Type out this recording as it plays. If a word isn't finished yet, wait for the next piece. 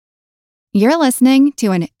You're listening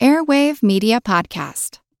to an Airwave Media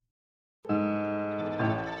Podcast.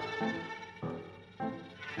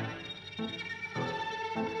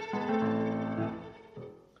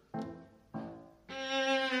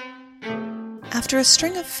 After a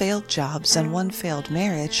string of failed jobs and one failed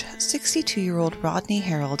marriage, 62-year-old Rodney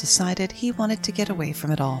Harrell decided he wanted to get away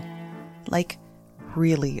from it all. Like,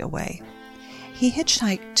 really away. He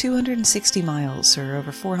hitchhiked 260 miles, or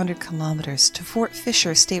over 400 kilometers, to Fort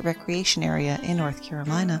Fisher State Recreation Area in North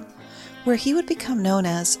Carolina, where he would become known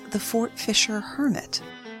as the Fort Fisher Hermit.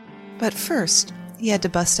 But first, he had to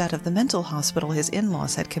bust out of the mental hospital his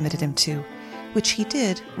in-laws had committed him to, which he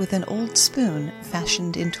did with an old spoon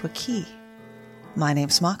fashioned into a key. My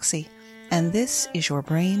name's Moxie, and this is your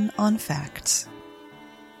Brain on Facts.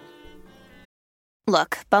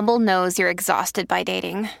 Look, Bumble knows you're exhausted by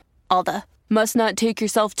dating. All the must not take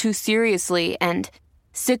yourself too seriously and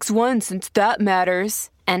 6'1" since that matters.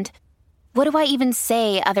 And what do I even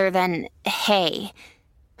say other than hey?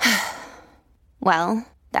 Well,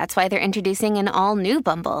 that's why they're introducing an all-new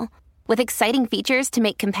Bumble with exciting features to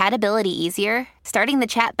make compatibility easier, starting the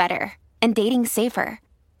chat better, and dating safer.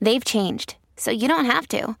 They've changed, so you don't have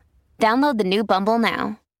to. Download the new Bumble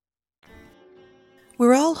now.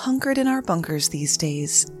 We're all hunkered in our bunkers these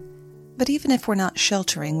days. But even if we're not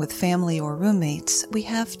sheltering with family or roommates, we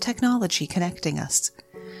have technology connecting us.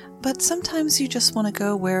 But sometimes you just want to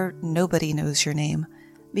go where nobody knows your name,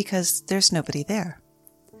 because there's nobody there.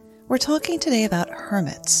 We're talking today about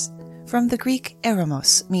hermits, from the Greek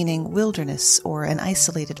eremos, meaning wilderness or an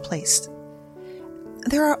isolated place.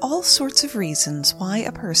 There are all sorts of reasons why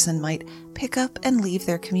a person might pick up and leave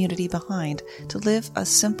their community behind to live a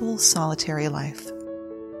simple, solitary life.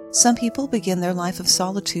 Some people begin their life of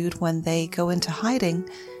solitude when they go into hiding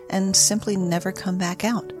and simply never come back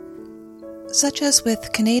out. Such as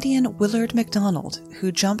with Canadian Willard MacDonald,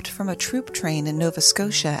 who jumped from a troop train in Nova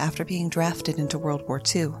Scotia after being drafted into World War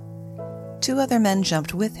II. 2 other men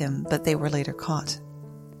jumped with him, but they were later caught.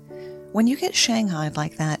 When you get shanghaied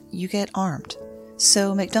like that, you get armed.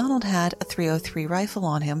 So MacDonald had a .303 rifle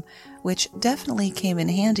on him, which definitely came in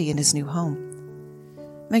handy in his new home.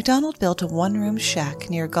 MacDonald built a one-room shack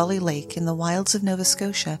near Gully Lake in the wilds of Nova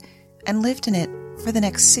Scotia and lived in it for the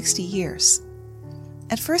next 60 years.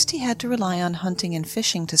 At first he had to rely on hunting and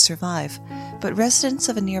fishing to survive, but residents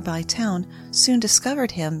of a nearby town soon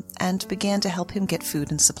discovered him and began to help him get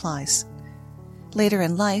food and supplies. Later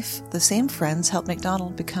in life, the same friends helped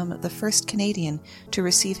MacDonald become the first Canadian to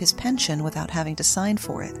receive his pension without having to sign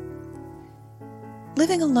for it.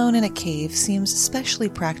 Living alone in a cave seems especially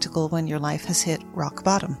practical when your life has hit rock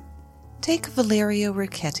bottom. Take Valerio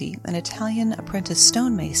Ricchetti, an Italian apprentice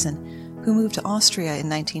stonemason who moved to Austria in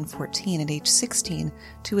 1914 at age 16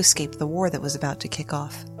 to escape the war that was about to kick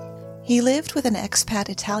off. He lived with an expat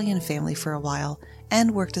Italian family for a while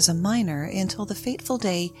and worked as a miner until the fateful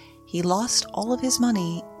day he lost all of his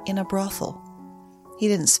money in a brothel. He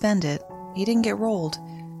didn't spend it, he didn't get rolled,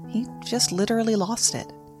 he just literally lost it.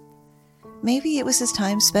 Maybe it was his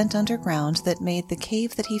time spent underground that made the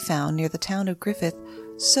cave that he found near the town of Griffith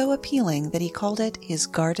so appealing that he called it his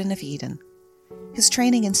Garden of Eden. His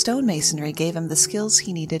training in stonemasonry gave him the skills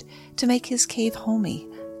he needed to make his cave homey,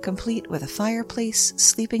 complete with a fireplace,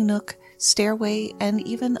 sleeping nook, stairway, and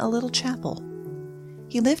even a little chapel.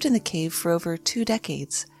 He lived in the cave for over 2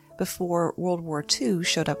 decades before World War II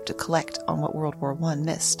showed up to collect on what World War I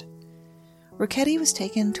missed. Ricchetti was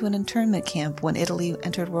taken to an internment camp when Italy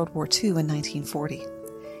entered World War II in 1940.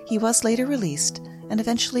 He was later released and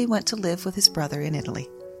eventually went to live with his brother in Italy.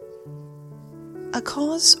 A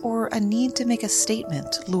cause or a need to make a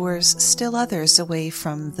statement lures still others away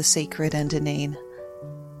from the sacred and inane.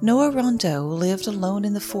 Noah Rondeau lived alone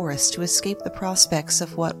in the forest to escape the prospects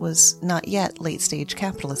of what was not yet late-stage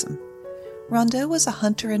capitalism. Rondeau was a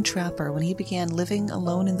hunter and trapper when he began living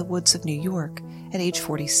alone in the woods of New York at age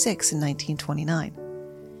 46 in 1929.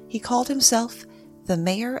 He called himself the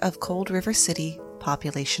Mayor of Cold River City,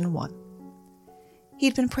 Population 1.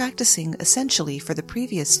 He'd been practicing essentially for the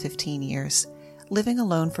previous 15 years, living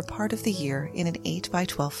alone for part of the year in an 8 by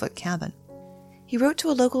 12-foot cabin. He wrote to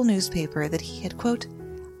a local newspaper that he had, quote,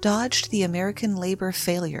 dodged the American labor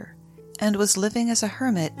failure, and was living as a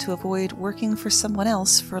hermit to avoid working for someone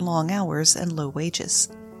else for long hours and low wages.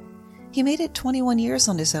 He made it 21 years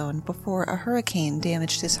on his own before a hurricane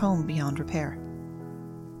damaged his home beyond repair.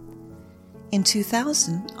 In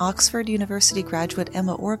 2000, Oxford University graduate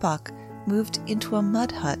Emma Orbach moved into a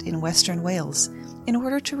mud hut in Western Wales in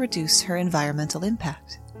order to reduce her environmental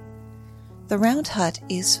impact. The round hut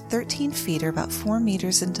is 13 feet or about 4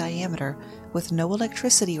 meters in diameter with no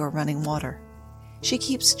electricity or running water. She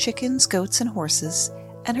keeps chickens, goats, and horses,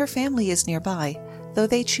 and her family is nearby, though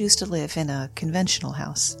they choose to live in a conventional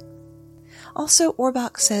house. Also,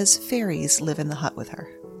 Orbach says fairies live in the hut with her.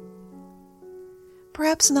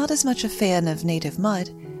 Perhaps not as much a fan of native mud,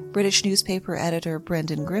 British newspaper editor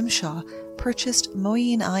Brendan Grimshaw purchased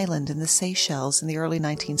Moyne Island in the Seychelles in the early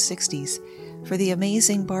 1960s for the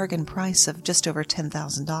amazing bargain price of just over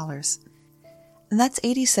 $10,000. And that's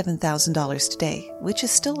 $87,000 today, which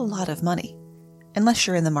is still a lot of money, unless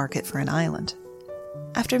you're in the market for an island.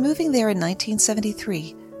 After moving there in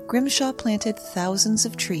 1973, Grimshaw planted thousands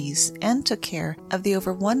of trees and took care of the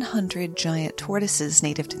over 100 giant tortoises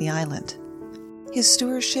native to the island. His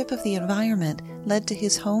stewardship of the environment led to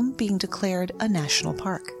his home being declared a national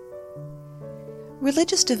park.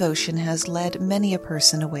 Religious devotion has led many a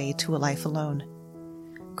person away to a life alone.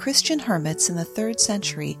 Christian hermits in the 3rd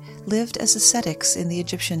century lived as ascetics in the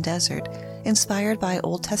Egyptian desert, inspired by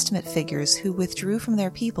Old Testament figures who withdrew from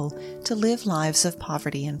their people to live lives of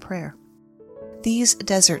poverty and prayer. These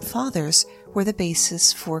desert fathers were the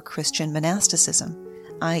basis for Christian monasticism,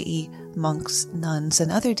 i.e., monks, nuns,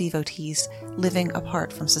 and other devotees living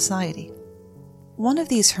apart from society. One of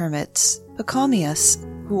these hermits, Pachomius,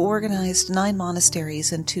 who organized 9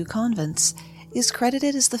 monasteries and 2 convents, is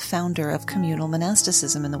credited as the founder of communal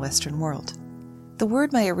monasticism in the Western world. The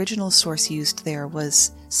word my original source used there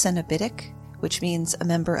was Cenobitic, which means a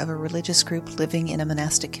member of a religious group living in a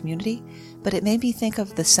monastic community, but it made me think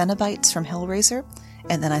of the Cenobites from Hellraiser,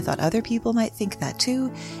 and then I thought other people might think that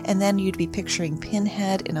too, and then you'd be picturing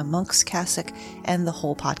Pinhead in a monk's cassock, and the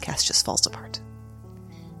whole podcast just falls apart.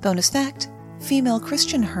 Bonus fact, female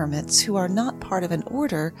Christian hermits who are not part of an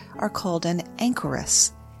order are called an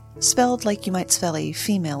anchoress, spelled like you might spell a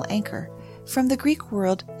female anchor, from the Greek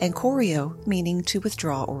word anchorio, meaning to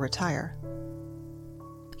withdraw or retire.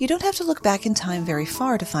 You don't have to look back in time very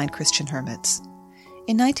far to find Christian hermits.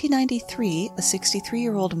 In 1993, a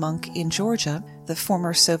 63-year-old monk in Georgia, the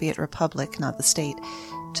former Soviet Republic, not the state,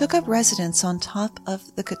 took up residence on top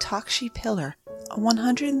of the Katakshi Pillar, a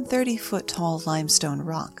 130-foot-tall limestone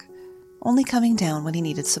rock, only coming down when he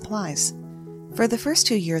needed supplies. For the first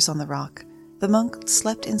 2 years on the rock, the monk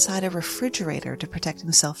slept inside a refrigerator to protect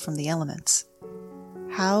himself from the elements.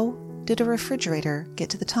 How did a refrigerator get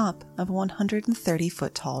to the top of a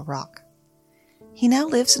 130-foot-tall rock? He now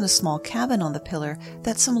lives in a small cabin on the pillar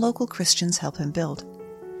that some local Christians help him build.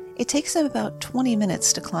 It takes him about 20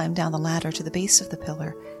 minutes to climb down the ladder to the base of the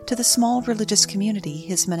pillar, to the small religious community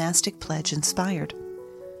his monastic pledge inspired.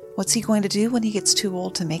 What's he going to do when he gets too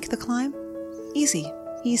old to make the climb? Easy.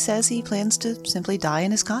 He says he plans to simply die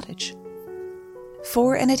in his cottage.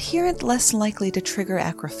 For an adherent less likely to trigger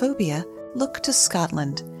acrophobia, look to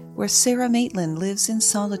Scotland, where Sarah Maitland lives in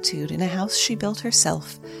solitude in a house she built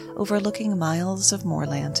herself, overlooking miles of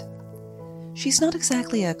moorland. She's not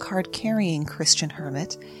exactly a card-carrying Christian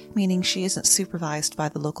hermit, meaning she isn't supervised by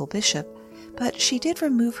the local bishop, but she did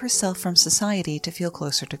remove herself from society to feel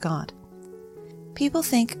closer to God. People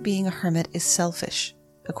think being a hermit is selfish,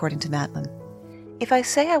 according to Maitland. If I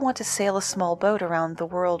say I want to sail a small boat around the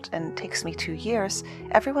world and it takes me 2 years,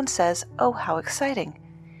 everyone says, "Oh, how exciting."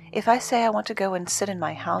 If I say I want to go and sit in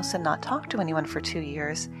my house and not talk to anyone for 2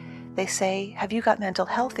 years, they say, "Have you got mental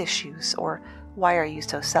health issues?" or "Why are you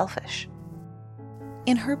so selfish?"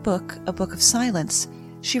 In her book, A Book of Silence,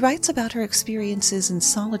 she writes about her experiences in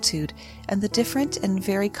solitude and the different and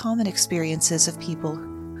very common experiences of people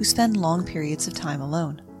who spend long periods of time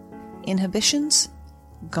alone. Inhibitions?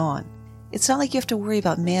 Gone. It's not like you have to worry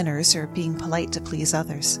about manners or being polite to please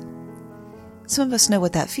others. Some of us know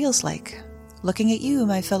what that feels like. Looking at you,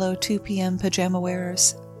 my fellow 2 p.m. pajama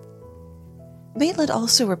wearers. Maitland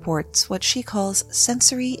also reports what she calls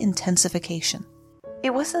sensory intensification.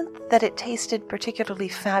 It wasn't that it tasted particularly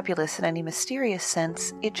fabulous in any mysterious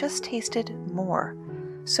sense, it just tasted more.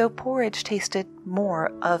 So porridge tasted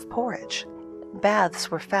more of porridge. Baths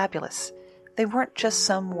were fabulous. They weren't just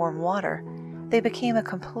some warm water. They became a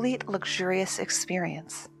complete luxurious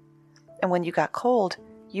experience. And when you got cold,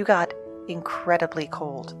 you got incredibly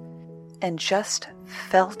cold. And just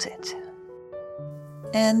felt it.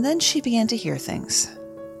 And then she began to hear things.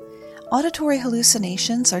 Auditory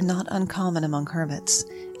hallucinations are not uncommon among hermits,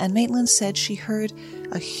 and Maitland said she heard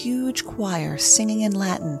a huge choir singing in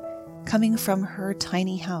Latin coming from her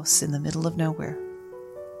tiny house in the middle of nowhere.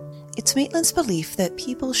 It's Maitland's belief that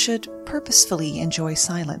people should purposefully enjoy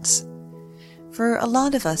silence. For a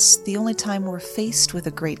lot of us, the only time we're faced with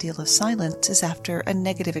a great deal of silence is after a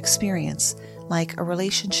negative experience, like a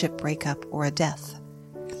relationship breakup or a death.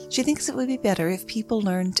 She thinks it would be better if people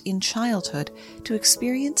learned in childhood to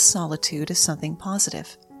experience solitude as something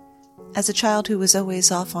positive. As a child who was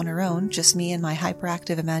always off on her own, just me and my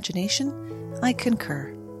hyperactive imagination, I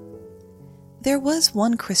concur. There was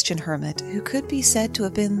one Christian hermit who could be said to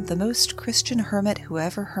have been the most Christian hermit who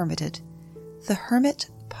ever hermited, the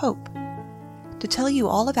Hermit Pope. To tell you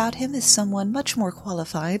all about him is someone much more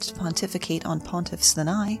qualified to pontificate on pontiffs than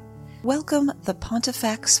I. Welcome the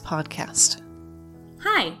Pontifacts podcast.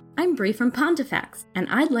 Hi, I'm Bree from Pontifacts, and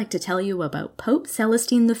I'd like to tell you about Pope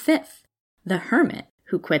Celestine V, the hermit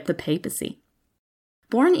who quit the papacy.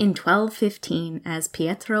 Born in 1215 as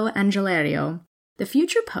Pietro Angelerio, the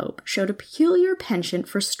future pope showed a peculiar penchant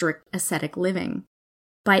for strict ascetic living.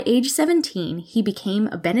 By age 17, he became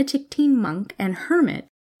a Benedictine monk and hermit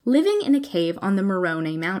living in a cave on the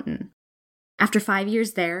Morone mountain. After 5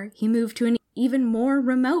 years there, he moved to an even more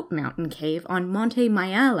remote mountain cave on Monte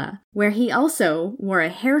Maiala, where he also wore a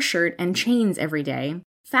hair shirt and chains every day,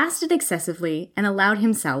 fasted excessively, and allowed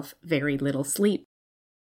himself very little sleep.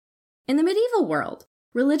 In the medieval world,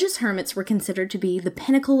 religious hermits were considered to be the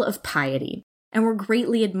pinnacle of piety and were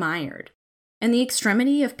greatly admired, and the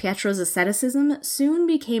extremity of Pietro's asceticism soon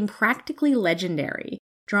became practically legendary,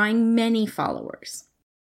 drawing many followers.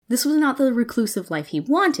 This was not the reclusive life he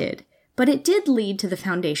wanted, but it did lead to the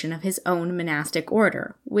foundation of his own monastic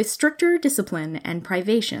order, with stricter discipline and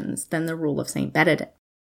privations than the rule of St. Benedict.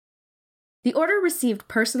 The order received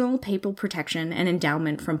personal papal protection and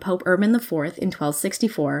endowment from Pope Urban IV in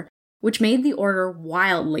 1264, which made the order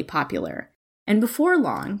wildly popular, and before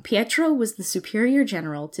long, Pietro was the superior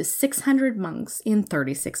general to 600 monks in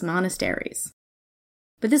 36 monasteries.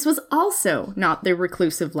 But this was also not the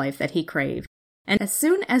reclusive life that he craved, and as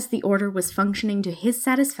soon as the order was functioning to his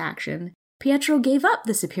satisfaction, Pietro gave up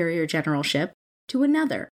the superior generalship to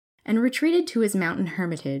another and retreated to his mountain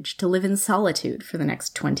hermitage to live in solitude for the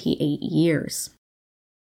next 28 years.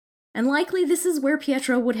 And likely this is where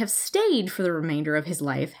Pietro would have stayed for the remainder of his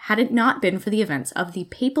life had it not been for the events of the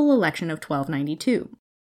papal election of 1292.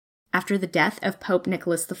 After the death of Pope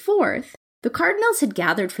Nicholas IV, the cardinals had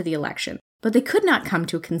gathered for the election, but they could not come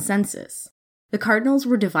to a consensus. The cardinals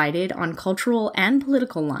were divided on cultural and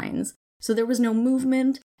political lines, so there was no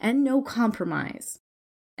movement and no compromise.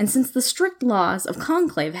 And since the strict laws of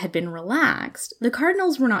conclave had been relaxed, the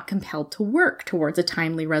cardinals were not compelled to work towards a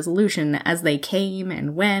timely resolution as they came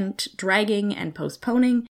and went, dragging and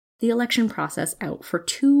postponing the election process out for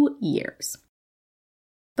 2 years.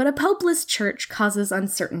 But a popeless church causes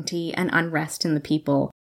uncertainty and unrest in the people,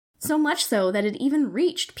 so much so that it even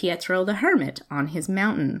reached Pietro the Hermit on his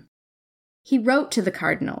mountain. He wrote to the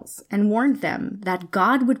cardinals and warned them that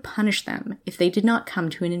God would punish them if they did not come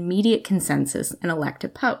to an immediate consensus and elect a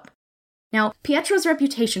pope. Now, Pietro's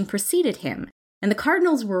reputation preceded him, and the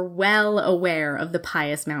cardinals were well aware of the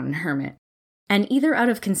pious mountain hermit, and either out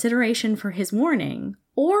of consideration for his warning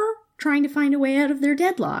or trying to find a way out of their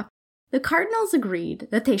deadlock, the cardinals agreed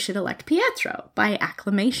that they should elect Pietro by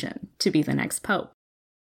acclamation to be the next pope.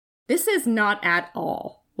 This is not at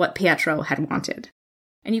all what Pietro had wanted.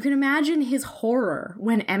 And you can imagine his horror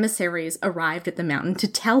when emissaries arrived at the mountain to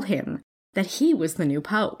tell him that he was the new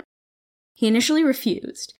pope. He initially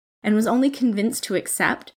refused, and was only convinced to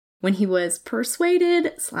accept when he was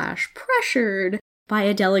persuaded/pressured by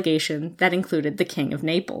a delegation that included the King of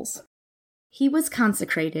Naples. He was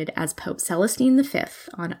consecrated as Pope Celestine V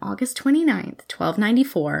on August 29,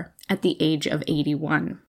 1294, at the age of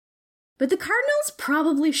 81. But the cardinals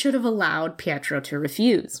probably should have allowed Pietro to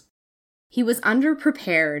refuse. He was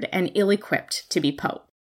underprepared and ill-equipped to be pope.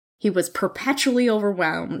 He was perpetually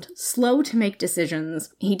overwhelmed, slow to make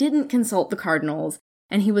decisions, he didn't consult the cardinals,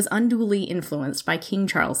 and he was unduly influenced by King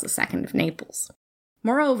Charles II of Naples.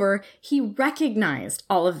 Moreover, he recognized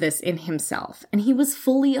all of this in himself, and he was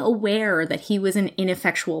fully aware that he was an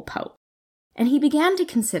ineffectual pope, and he began to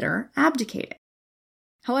consider abdicating.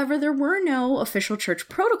 However, there were no official church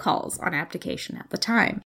protocols on abdication at the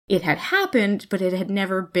time. It had happened, but it had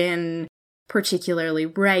never been particularly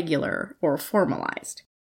regular or formalized.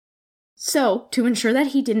 So, to ensure that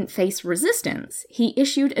he didn't face resistance, he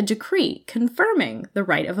issued a decree confirming the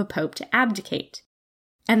right of a pope to abdicate.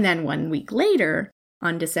 And then 1 week later,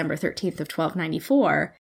 on December 13th of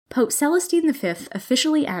 1294, Pope Celestine V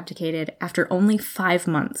officially abdicated after only 5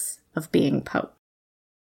 months of being pope.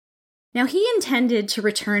 Now, he intended to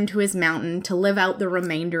return to his mountain to live out the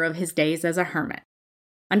remainder of his days as a hermit.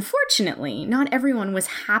 Unfortunately, not everyone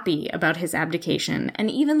was happy about his abdication, and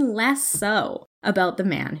even less so about the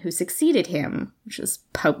man who succeeded him, which was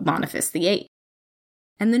Pope Boniface VIII.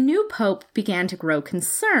 And the new pope began to grow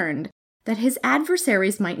concerned that his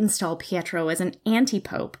adversaries might install Pietro as an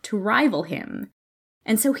anti-pope to rival him,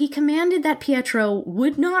 and so he commanded that Pietro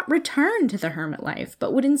would not return to the hermit life,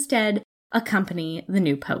 but would instead accompany the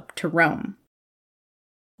new pope to Rome.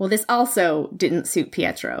 Well, this also didn't suit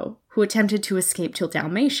Pietro, who attempted to escape to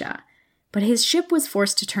Dalmatia, but his ship was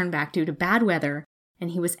forced to turn back due to bad weather,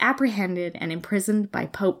 and he was apprehended and imprisoned by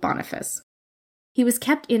Pope Boniface. He was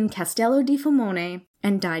kept in Castello di Fumone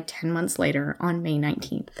and died 10 months later on May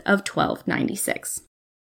 19th of 1296.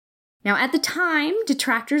 Now, at the time,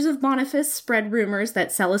 detractors of Boniface spread rumors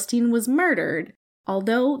that Celestine was murdered,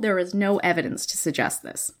 although there is no evidence to suggest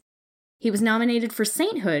this. He was nominated for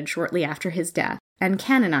sainthood shortly after his death and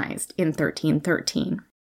canonized in 1313.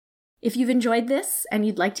 If you've enjoyed this and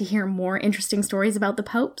you'd like to hear more interesting stories about the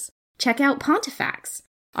popes, check out Pontifacts.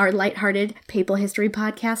 Our lighthearted papal history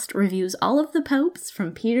podcast reviews all of the popes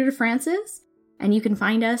from Peter to Francis, and you can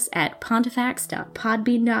find us at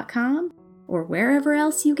pontifacts.podbean.com or wherever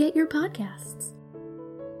else you get your podcasts.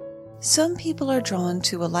 Some people are drawn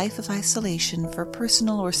to a life of isolation for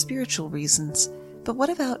personal or spiritual reasons, but what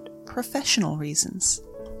about professional reasons?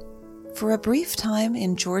 For a brief time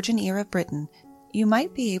in Georgian-era Britain, you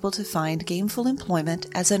might be able to find gainful employment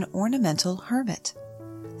as an ornamental hermit.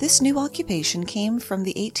 This new occupation came from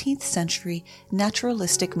the 18th century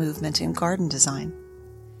naturalistic movement in garden design.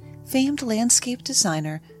 Famed landscape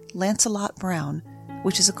designer Lancelot Brown,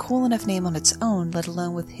 which is a cool enough name on its own, let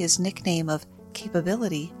alone with his nickname of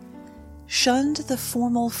Capability, shunned the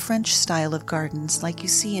formal French style of gardens like you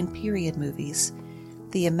see in period movies,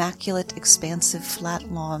 the immaculate, expansive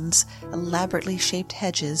flat lawns, elaborately shaped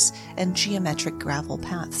hedges, and geometric gravel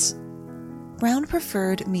paths. Brown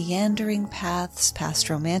preferred meandering paths past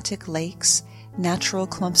romantic lakes, natural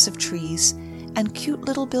clumps of trees, and cute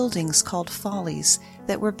little buildings called follies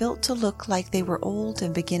that were built to look like they were old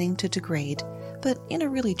and beginning to degrade, but in a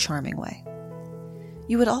really charming way.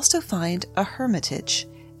 You would also find a hermitage,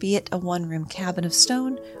 be it a one-room cabin of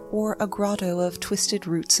stone or a grotto of twisted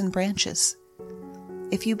roots and branches.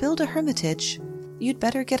 If you build a hermitage, you'd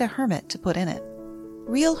better get a hermit to put in it.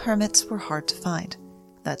 Real hermits were hard to find.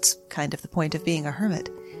 That's kind of the point of being a hermit.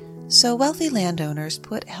 So wealthy landowners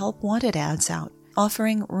put help-wanted ads out,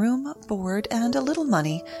 offering room, board, and a little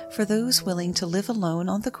money for those willing to live alone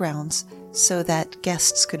on the grounds so that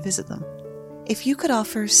guests could visit them. If you could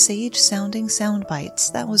offer sage-sounding sound bites,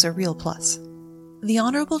 that was a real plus. The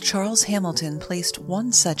Honorable Charles Hamilton placed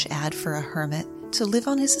one such ad for a hermit to live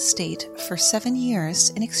on his estate for 7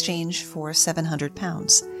 years in exchange for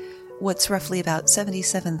 £700, what's roughly about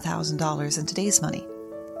 $77,000 in today's money.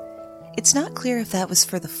 It's not clear if that was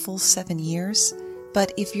for the full 7 years,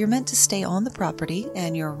 but if you're meant to stay on the property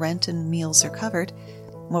and your rent and meals are covered,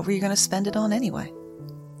 what were you going to spend it on anyway?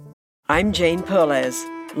 I'm Jane Perlez,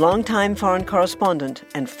 longtime foreign correspondent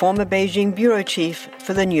and former Beijing bureau chief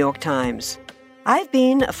for the New York Times. I've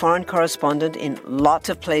been a foreign correspondent in lots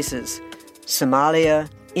of places: Somalia,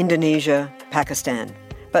 Indonesia, Pakistan,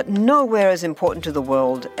 but nowhere as important to the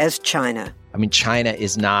world as China. I mean, China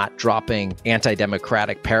is not dropping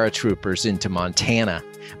anti-democratic paratroopers into Montana.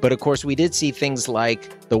 But of course, we did see things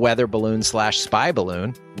like the weather balloon/spy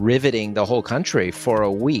balloon riveting the whole country for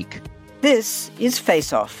a week. This is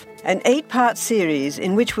Face Off, an 8-part series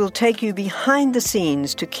in which we'll take you behind the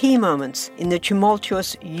scenes to key moments in the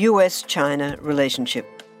tumultuous U.S.-China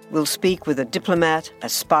relationship. We'll speak with a diplomat, a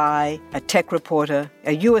spy, a tech reporter,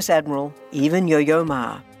 a U.S. admiral, even Yo-Yo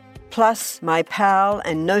Ma. Plus, my pal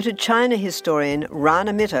and noted China historian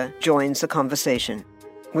Rana Mitter joins the conversation.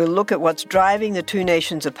 We'll look at what's driving the two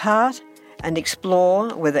nations apart and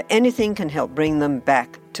explore whether anything can help bring them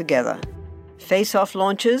back together. Face Off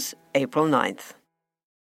launches April 9th.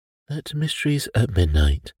 Let Mysteries at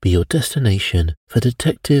Midnight be your destination for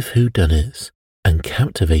detective whodunits and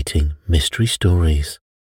captivating mystery stories.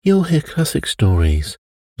 You'll hear classic stories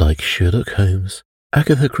like Sherlock Holmes,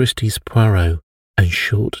 Agatha Christie's Poirot, and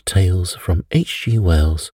short tales from H.G.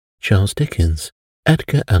 Wells, Charles Dickens,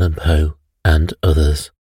 Edgar Allan Poe, and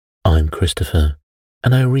others. I'm Christopher,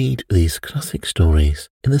 and I read these classic stories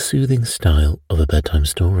in the soothing style of a bedtime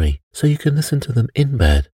story, so you can listen to them in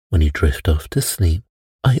bed when you drift off to sleep.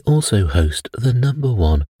 I also host the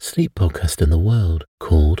 #1 sleep podcast in the world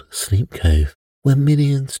called Sleep Cove, where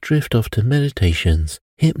millions drift off to meditations,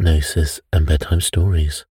 hypnosis, and bedtime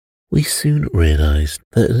stories. We soon realized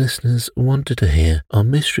that listeners wanted to hear our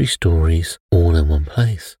mystery stories all in one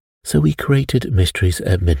place, so we created Mysteries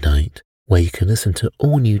at Midnight, where you can listen to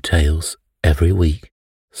all new tales every week.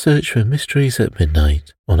 Search for Mysteries at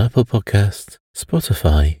Midnight on Apple Podcasts,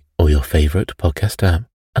 Spotify, or your favorite podcast app,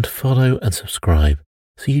 and follow and subscribe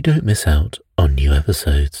so you don't miss out on new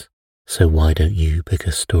episodes. So why don't you pick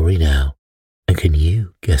a story now? And can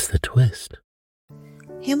you guess the twist?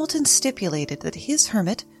 Hamilton stipulated that his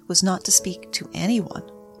hermit was not to speak to anyone,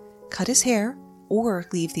 cut his hair, or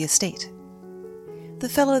leave the estate. The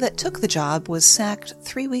fellow that took the job was sacked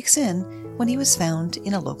 3 weeks in when he was found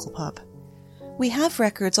in a local pub. We have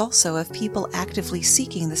records also of people actively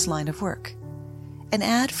seeking this line of work. An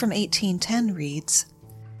ad from 1810 reads,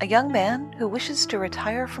 "A young man who wishes to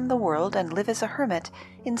retire from the world and live as a hermit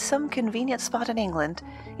in some convenient spot in England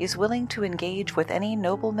is willing to engage with any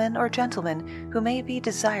nobleman or gentleman who may be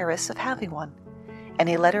desirous of having one.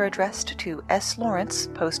 Any letter addressed to S. Lawrence,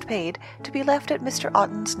 postpaid, to be left at Mr.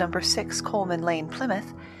 Otten's No. 6 Coleman Lane,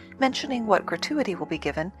 Plymouth, mentioning what gratuity will be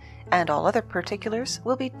given, and all other particulars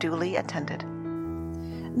will be duly attended."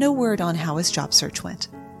 No word on how his job search went.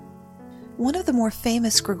 One of the more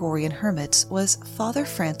famous Gregorian hermits was Father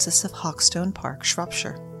Francis of Hawkstone Park,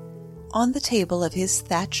 Shropshire. On the table of his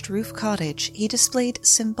thatched roof cottage, he displayed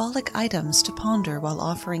symbolic items to ponder while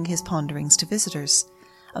offering his ponderings to visitors,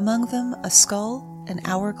 among them a skull, an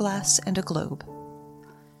hourglass, and a globe.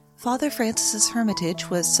 Father Francis's hermitage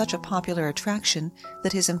was such a popular attraction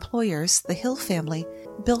that his employers, the Hill family,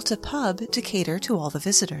 built a pub to cater to all the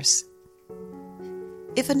visitors.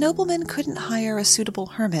 If a nobleman couldn't hire a suitable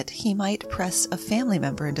hermit, he might press a family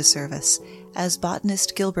member into service, as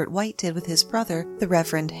botanist Gilbert White did with his brother, the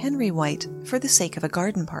Reverend Henry White, for the sake of a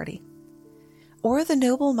garden party. Or the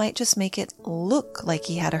noble might just make it look like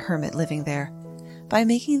he had a hermit living there, by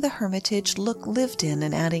making the hermitage look lived in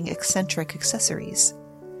and adding eccentric accessories.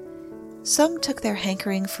 Some took their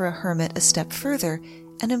hankering for a hermit a step further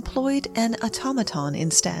and employed an automaton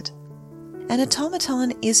instead. An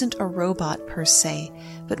automaton isn't a robot per se,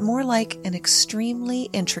 but more like an extremely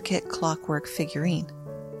intricate clockwork figurine.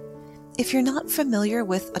 If you're not familiar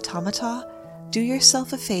with automata, do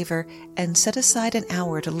yourself a favor and set aside an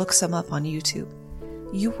hour to look some up on YouTube.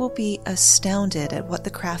 You will be astounded at what the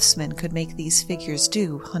craftsmen could make these figures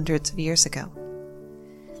do hundreds of years ago.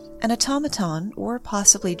 An automaton, or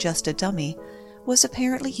possibly just a dummy, was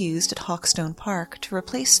apparently used at Hawkstone Park to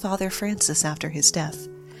replace Father Francis after his death,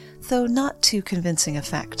 though not to convincing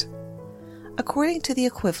effect. According to the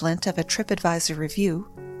equivalent of a TripAdvisor review,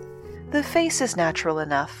 "The face is natural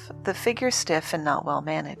enough, the figure stiff and not well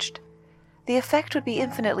managed. The effect would be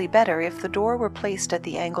infinitely better if the door were placed at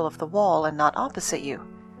the angle of the wall and not opposite you.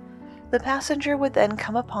 The passenger would then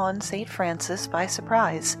come upon St. Francis by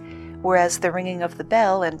surprise, whereas the ringing of the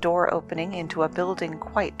bell and door opening into a building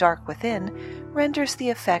quite dark within renders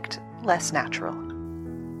the effect less natural."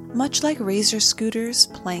 Much like razor scooters,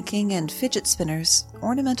 planking, and fidget spinners,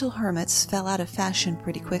 ornamental hermits fell out of fashion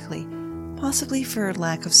pretty quickly, possibly for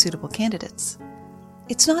lack of suitable candidates.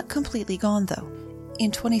 It's not completely gone, though.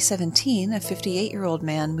 In 2017, a 58-year-old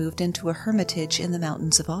man moved into a hermitage in the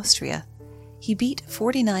mountains of Austria. He beat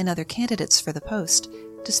 49 other candidates for the post,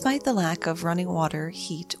 despite the lack of running water,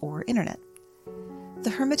 heat, or internet. The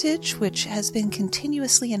hermitage, which has been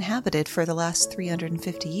continuously inhabited for the last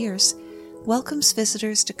 350 years, welcomes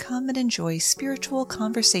visitors to come and enjoy spiritual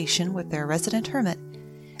conversation with their resident hermit,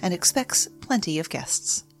 and expects plenty of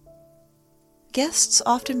guests. Guests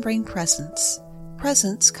often bring presents.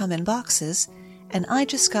 Presents come in boxes, and I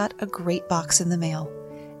just got a great box in the mail.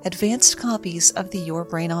 Advanced copies of the Your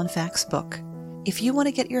Brain on Facts book. If you want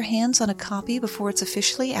to get your hands on a copy before it's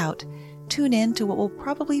officially out, tune in to what will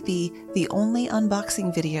probably be the only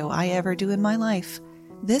unboxing video I ever do in my life.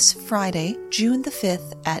 This Friday, June the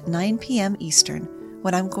 5th at 9 p.m. Eastern,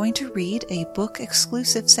 when I'm going to read a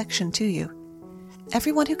book-exclusive section to you.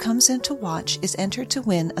 Everyone who comes in to watch is entered to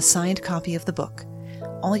win a signed copy of the book.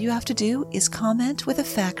 All you have to do is comment with a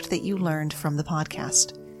fact that you learned from the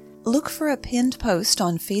podcast. Look for a pinned post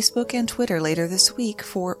on Facebook and Twitter later this week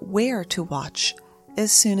for where to watch,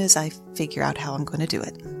 as soon as I figure out how I'm going to do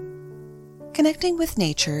it. Connecting with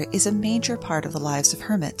nature is a major part of the lives of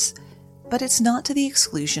hermits, but it's not to the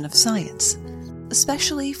exclusion of science,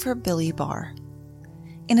 especially for Billy Barr.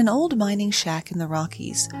 In an old mining shack in the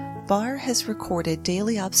Rockies, Barr has recorded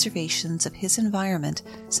daily observations of his environment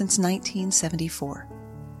since 1974.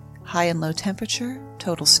 High and low temperature,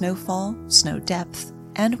 total snowfall, snow depth,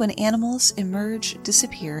 and when animals emerge,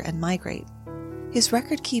 disappear, and migrate. His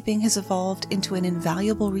record-keeping has evolved into an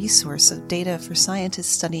invaluable resource of data for scientists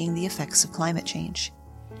studying the effects of climate change.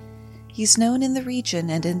 He's known in the region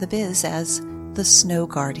and in the biz as the Snow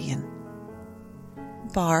Guardian.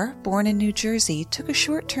 Barr, born in New Jersey, took a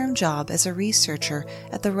short-term job as a researcher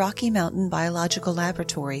at the Rocky Mountain Biological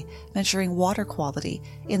Laboratory measuring water quality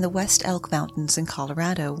in the West Elk Mountains in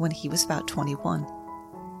Colorado when he was about 21.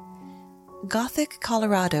 Gothic,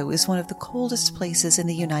 Colorado is one of the coldest places in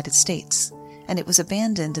the United States, and it was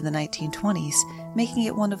abandoned in the 1920s, making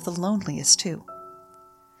it one of the loneliest too.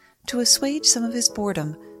 To assuage some of his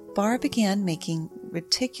boredom, Barr began making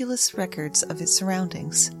meticulous records of his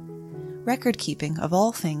surroundings. Record-keeping, of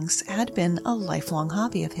all things, had been a lifelong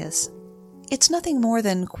hobby of his. It's nothing more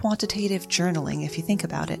than quantitative journaling if you think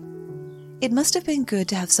about it. It must have been good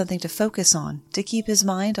to have something to focus on, to keep his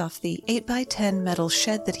mind off the 8x10 metal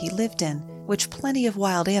shed that he lived in, which plenty of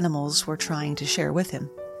wild animals were trying to share with him.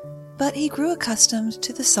 But he grew accustomed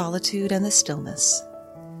to the solitude and the stillness.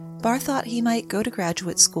 Bar thought he might go to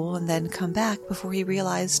graduate school and then come back before he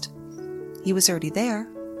realized he was already there,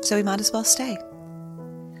 so he might as well stay.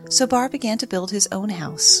 So Bar began to build his own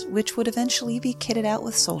house, which would eventually be kitted out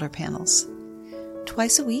with solar panels.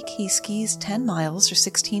 Twice a week, he skis 10 miles or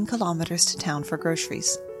 16 kilometers to town for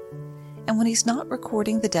groceries. And when he's not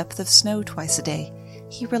recording the depth of snow twice a day,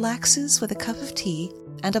 he relaxes with a cup of tea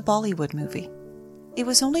and a Bollywood movie. It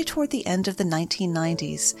was only toward the end of the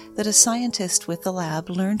 1990s that a scientist with the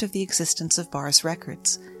lab learned of the existence of Bar's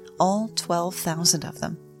records, all 12,000 of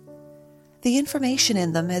them. The information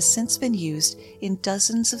in them has since been used in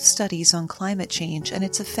dozens of studies on climate change and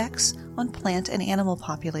its effects on plant and animal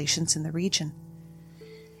populations in the region.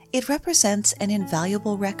 It represents an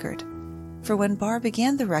invaluable record, for when Bar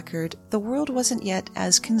began the record, the world wasn't yet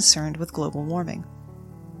as concerned with global warming.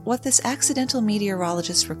 What this accidental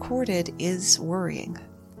meteorologist recorded is worrying.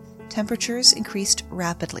 Temperatures increased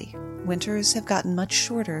rapidly, winters have gotten much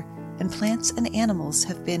shorter, and plants and animals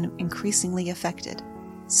have been increasingly affected.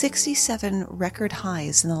 67 record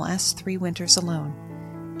highs in the last 3 winters alone,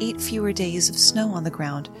 8 fewer days of snow on the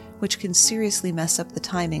ground, which can seriously mess up the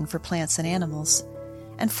timing for plants and animals,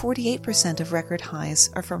 and 48% of record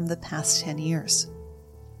highs are from the past 10 years.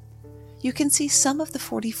 You can see some of the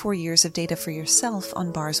 44 years of data for yourself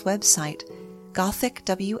on Bar's website,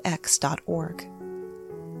 gothicwx.org.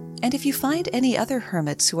 And if you find any other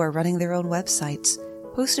hermits who are running their own websites,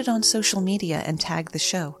 post it on social media and tag the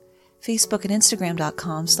show, Facebook and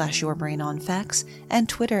Instagram.com/YourBrainOnFacts, and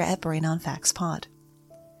Twitter @BrainOnFactsPod.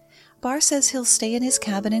 Bar says he'll stay in his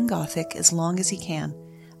cabin in Gothic as long as he can,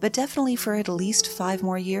 but definitely for at least 5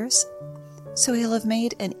 more years, so he'll have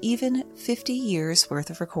made an even 50 years worth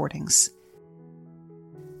of recordings.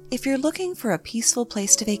 If you're looking for a peaceful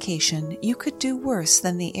place to vacation, you could do worse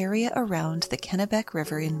than the area around the Kennebec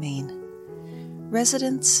River in Maine.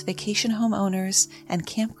 Residents, vacation home owners, and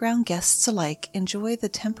campground guests alike enjoy the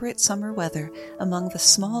temperate summer weather among the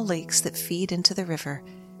small lakes that feed into the river,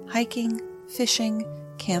 hiking, fishing,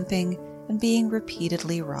 camping, and being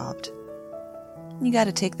repeatedly robbed. You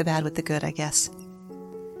gotta take the bad with the good, I guess.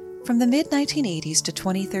 From the mid-1980s to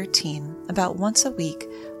 2013, about once a week,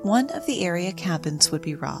 one of the area cabins would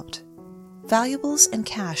be robbed. Valuables and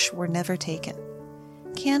cash were never taken.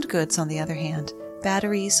 Canned goods, on the other hand,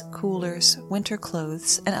 batteries, coolers, winter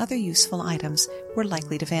clothes, and other useful items were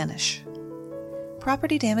likely to vanish.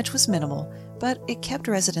 Property damage was minimal, but it kept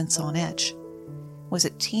residents on edge. Was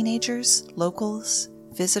it teenagers, locals,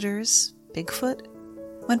 visitors, Bigfoot?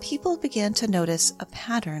 When people began to notice a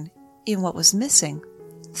pattern in what was missing,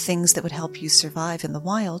 things that would help you survive in the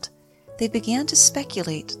wild, they began to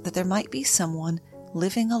speculate that there might be someone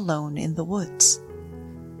living alone in the woods.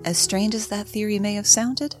 As strange as that theory may have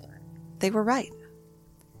sounded, they were right.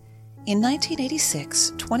 In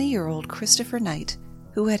 1986, 20-year-old Christopher Knight,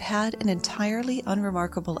 who had had an entirely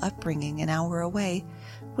unremarkable upbringing an hour away,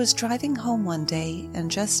 was driving home one day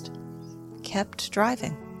and just kept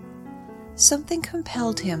driving. Something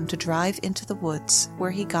compelled him to drive into the woods,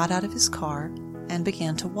 where he got out of his car and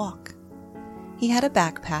began to walk. He had a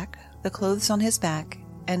backpack, the clothes on his back,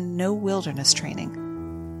 and no wilderness training.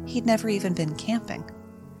 He'd never even been camping.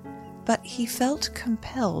 But he felt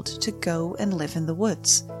compelled to go and live in the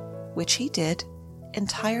woods, which he did,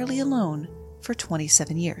 entirely alone, for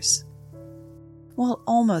 27 years. Well,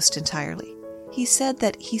 almost entirely. He said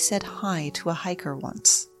that he said hi to a hiker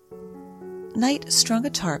once. Knight strung a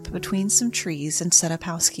tarp between some trees and set up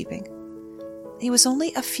housekeeping. He was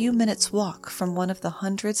only a few minutes' walk from one of the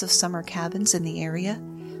hundreds of summer cabins in the area,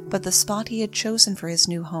 but the spot he had chosen for his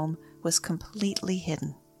new home was completely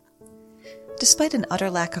hidden. Despite an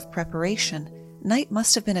utter lack of preparation, Knight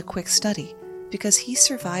must have been a quick study, because he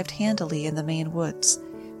survived handily in the Maine woods,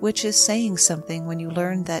 which is saying something when you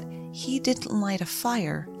learn that he didn't light a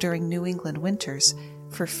fire during New England winters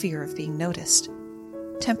for fear of being noticed.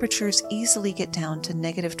 Temperatures easily get down to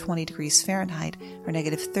 -20 degrees Fahrenheit or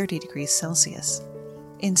 -30 degrees Celsius.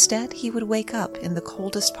 Instead, he would wake up in the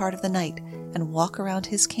coldest part of the night and walk around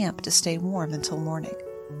his camp to stay warm until morning.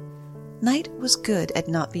 Knight was good at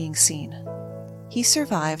not being seen. He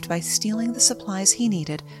survived by stealing the supplies he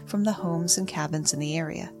needed from the homes and cabins in the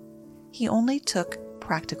area. He only took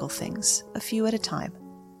practical things, a few at a time.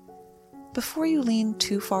 Before you lean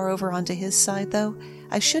too far over onto his side, though,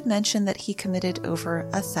 I should mention that he committed over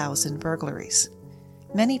 1,000 burglaries.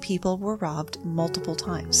 Many people were robbed multiple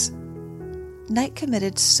times. Knight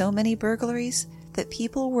committed so many burglaries that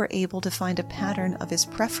people were able to find a pattern of his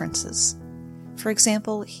preferences, For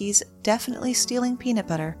example, he's definitely stealing peanut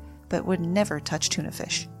butter, but would never touch tuna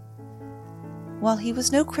fish. While he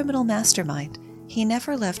was no criminal mastermind, he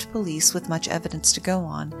never left police with much evidence to go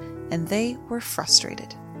on, and they were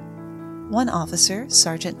frustrated. One officer,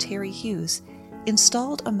 Sergeant Terry Hughes,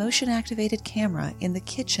 installed a motion-activated camera in the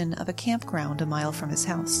kitchen of a campground a mile from his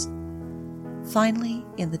house. Finally,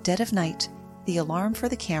 in the dead of night, the alarm for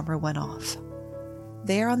the camera went off.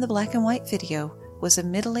 There on the black and white video was a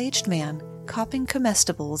middle-aged man copping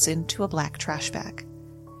comestibles into a black trash bag.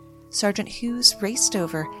 Sergeant Hughes raced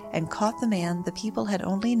over and caught the man the people had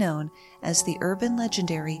only known as the urban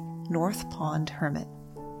legendary North Pond Hermit.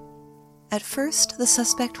 At first, the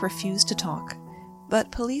suspect refused to talk,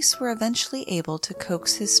 but police were eventually able to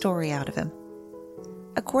coax his story out of him.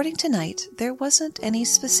 According to Knight, there wasn't any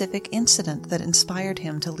specific incident that inspired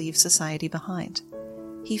him to leave society behind.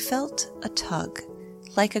 He felt a tug,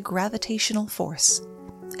 like a gravitational force,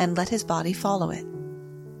 and let his body follow it.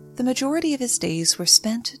 The majority of his days were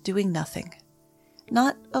spent doing nothing.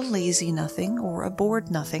 Not a lazy nothing or a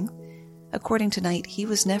bored nothing. According to Knight, he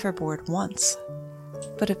was never bored once,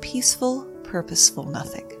 but a peaceful, purposeful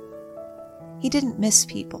nothing. He didn't miss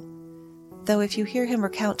people, though if you hear him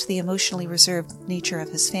recount the emotionally reserved nature of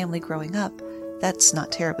his family growing up, that's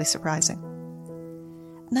not terribly surprising.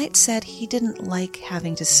 Knight said he didn't like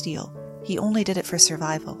having to steal. He only did it for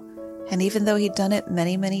survival. And even though he'd done it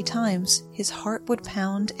many, many times, his heart would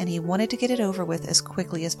pound and he wanted to get it over with as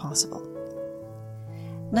quickly as possible.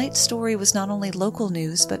 Knight's story was not only local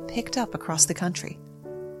news, but picked up across the country.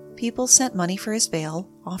 People sent money for his bail,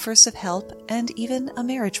 offers of help, and even a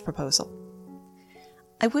marriage proposal.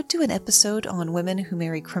 I would do an episode on women who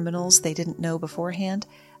marry criminals they didn't know beforehand,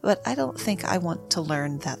 but I don't think I want to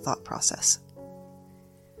learn that thought process.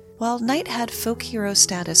 While Knight had folk hero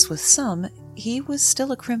status with some, he was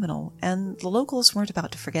still a criminal, and the locals weren't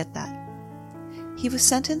about to forget that. He was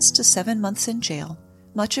sentenced to 7 months in jail,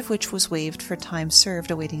 much of which was waived for time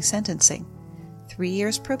served awaiting sentencing, 3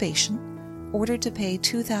 years probation, ordered to pay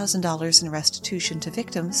 $2,000 in restitution to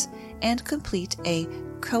victims, and complete a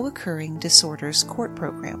co-occurring disorders court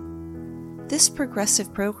program. This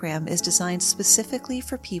progressive program is designed specifically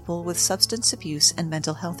for people with substance abuse and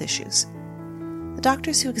mental health issues. The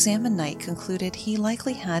doctors who examined Knight concluded he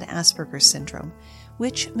likely had Asperger's syndrome,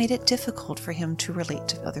 which made it difficult for him to relate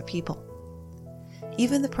to other people.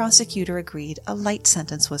 Even the prosecutor agreed a light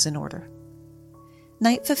sentence was in order.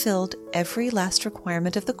 Knight fulfilled every last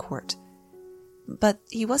requirement of the court, but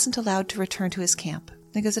he wasn't allowed to return to his camp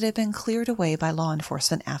because it had been cleared away by law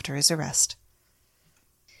enforcement after his arrest.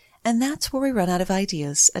 And that's where we run out of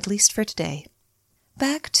ideas, at least for today.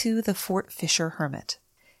 Back to the Fort Fisher hermit.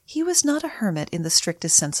 He was not a hermit in the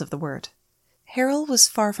strictest sense of the word. Harrell was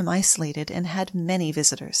far from isolated and had many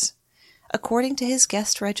visitors. According to his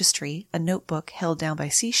guest registry, a notebook held down by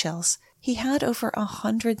seashells, he had over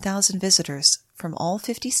 100,000 visitors from all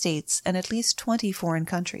 50 states and at least 20 foreign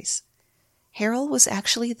countries. Harrell was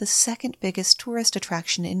actually the second biggest tourist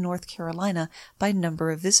attraction in North Carolina by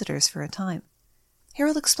number of visitors for a time.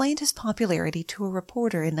 Harrell explained his popularity to a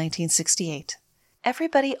reporter in 1968.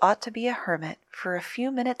 Everybody ought to be a hermit for a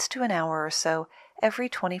few minutes to an hour or so every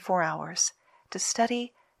 24 hours to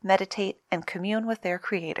study, meditate, and commune with their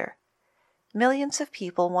creator. Millions of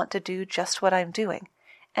people want to do just what I'm doing,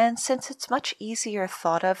 and since it's much easier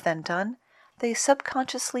thought of than done, they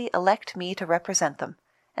subconsciously elect me to represent them,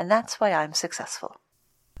 and that's why I'm successful.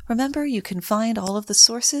 Remember, you can find all of the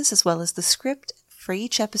sources as well as the script for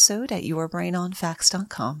each episode at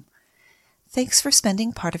yourbrainonfacts.com. Thanks for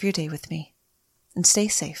spending part of your day with me. And stay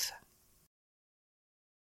safe.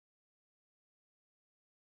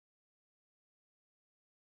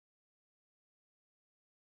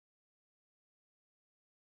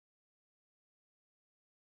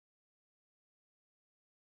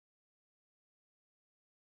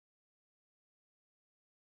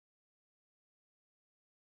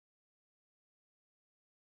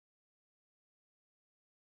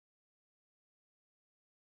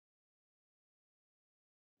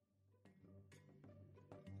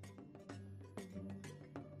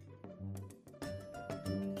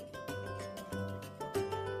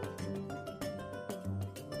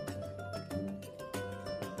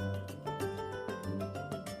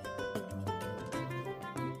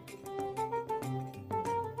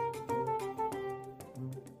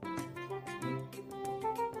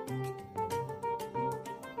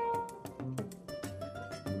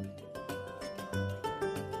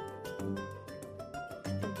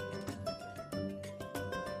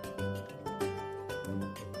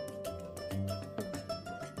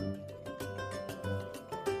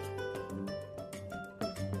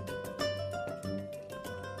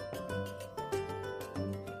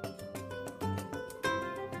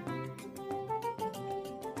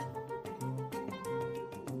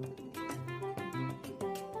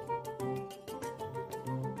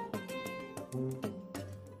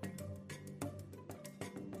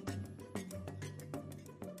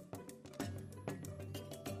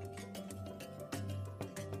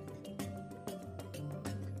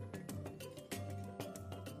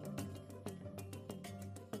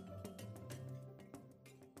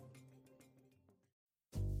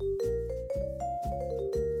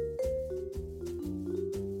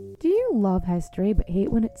 love history but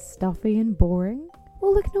hate when it's stuffy and boring?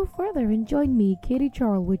 Well, look no further and join me, Katie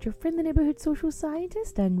Charlwood, your friendly neighbourhood social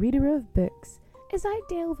scientist and reader of books, as I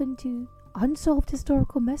delve into unsolved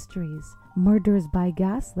historical mysteries, murders by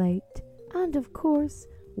gaslight, and of course,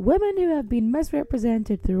 women who have been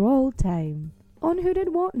misrepresented through all time. On Who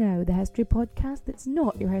Did What Now, the history podcast that's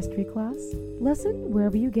not your history class. Listen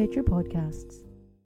wherever you get your podcasts.